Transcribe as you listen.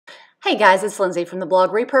Hey guys, it's Lindsay from the blog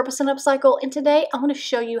Repurpose and Upcycle, and today I want to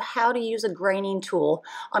show you how to use a graining tool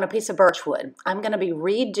on a piece of birch wood. I'm going to be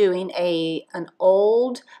redoing an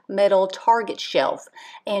old metal Target shelf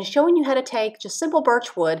and showing you how to take just simple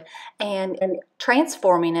birch wood and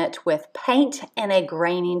transforming it with paint and a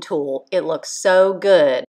graining tool. It looks so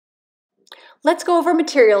good. Let's go over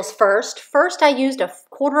materials first. First, I used a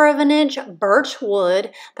 1/4 inch birch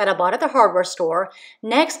wood that I bought at the hardware store.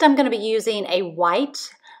 Next, I'm going to be using a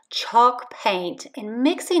white chalk paint and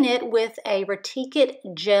mixing it with a reticate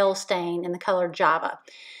gel stain in the color Java.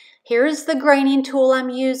 Here's the graining tool I'm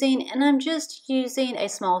using, and I'm just using a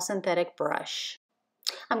small synthetic brush.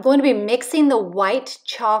 I'm going to be mixing the white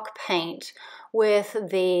chalk paint with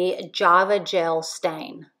the Java gel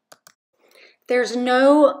stain. There's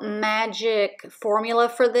no magic formula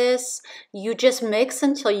for this. You just mix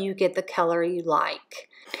until you get the color you like.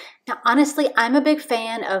 Now, honestly, I'm a big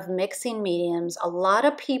fan of mixing mediums. A lot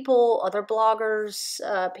of people, other bloggers,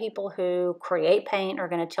 people who create paint are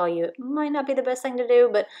going to tell you it might not be the best thing to do,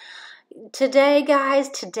 but today,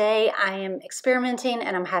 guys, I am experimenting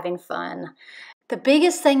and I'm having fun. The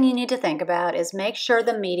biggest thing you need to think about is make sure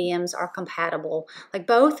the mediums are compatible. Like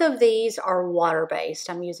both of these are water-based.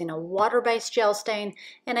 I'm using a water-based gel stain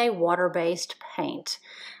and a water-based paint.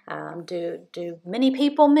 Do many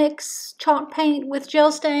people mix chalk paint with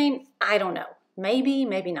gel stain? I don't know. Maybe,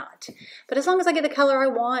 maybe not. But as long as I get the color I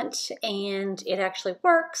want and it actually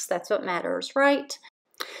works, that's what matters, right?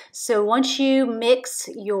 So once you mix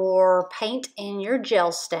your paint and your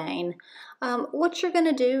gel stain, what you're going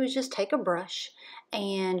to do is just take a brush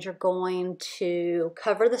and you're going to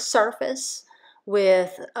cover the surface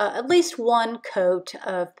with at least one coat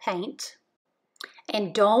of paint.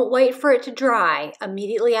 And don't wait for it to dry.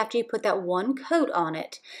 Immediately after you put that one coat on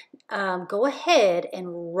it, go ahead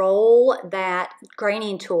and roll that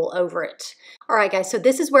graining tool over it. All right, guys, so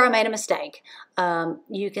this is where I made a mistake.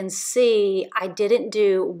 You can see I didn't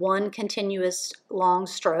do one continuous long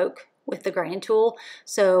stroke with the graining tool.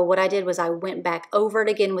 So what I did was I went back over it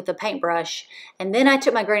again with the paintbrush, and then I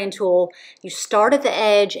took my graining tool. You start at the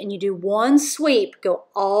edge and you do one sweep, go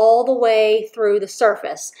all the way through the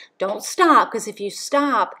surface. Don't stop, because if you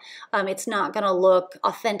stop, it's not going to look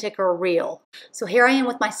authentic or real. So here I am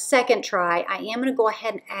with my second try. I am going to go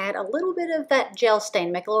ahead and add a little bit of that gel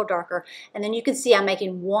stain, make it a little darker, and then you can see I'm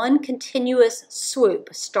making one continuous swoop,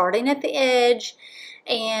 starting at the edge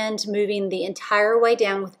and moving the entire way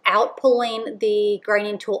down without pulling the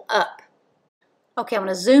graining tool up. Okay, I'm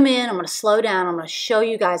going to zoom in, I'm going to slow down, I'm going to show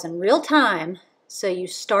you guys in real time. So you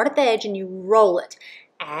start at the edge and you roll it.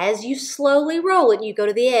 As you slowly roll it, you go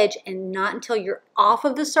to the edge, and not until you're off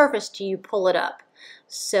of the surface do you pull it up.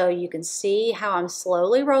 So you can see how I'm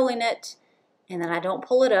slowly rolling it, and then I don't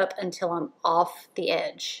pull it up until I'm off the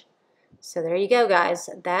edge. So there you go, guys.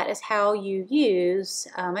 That is how you use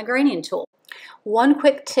a graining tool. One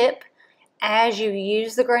quick tip, as you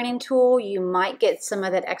use the graining tool, you might get some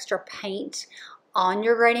of that extra paint on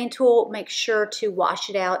your graining tool. Make sure to wash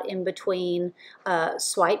it out in between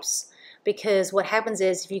swipes, because what happens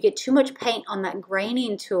is if you get too much paint on that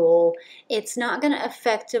graining tool, it's not going to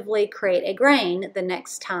effectively create a grain the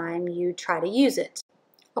next time you try to use it.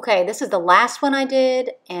 Okay, this is the last one I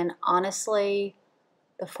did, and honestly,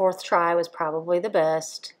 the fourth try was probably the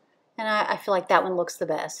best, and I feel like that one looks the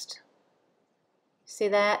best. See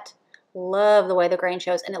that? Love the way the grain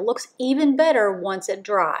shows, and it looks even better once it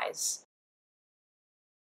dries.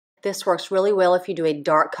 This works really well if you do a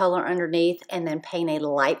dark color underneath and then paint a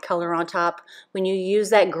light color on top. When you use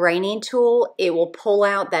that graining tool, it will pull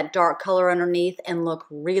out that dark color underneath and look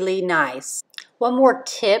really nice. One more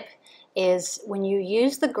tip is when you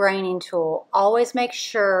use the graining tool, always make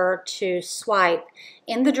sure to swipe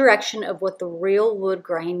in the direction of what the real wood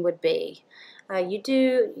grain would be. You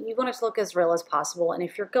want it to look as real as possible, and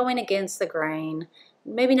if you're going against the grain,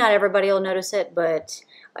 maybe not everybody will notice it, but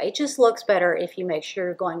it just looks better if you make sure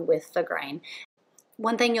you're going with the grain.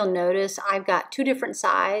 One thing you'll notice, I've got two different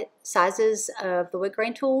sizes of the wood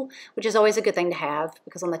grain tool, which is always a good thing to have,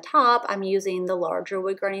 because on the top I'm using the larger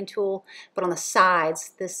wood graining tool, but on the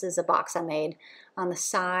sides, this is a box I made, on the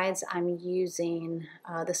sides I'm using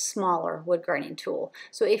the smaller wood graining tool.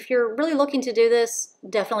 So if you're really looking to do this,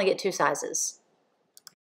 definitely get two sizes.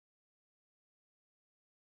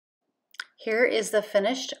 Here is the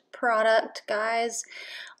finished product, guys.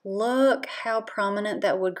 Look how prominent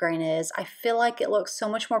that wood grain is. I feel like it looks so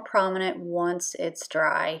much more prominent once it's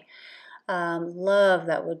dry. Love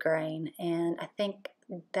that wood grain, and I think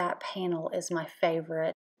that panel is my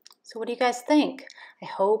favorite. So what do you guys think? I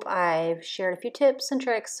hope I've shared a few tips and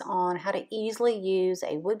tricks on how to easily use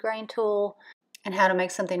a wood grain tool and how to make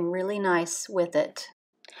something really nice with it.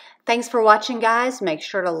 Thanks for watching, guys. Make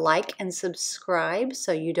sure to like and subscribe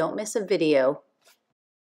so you don't miss a video.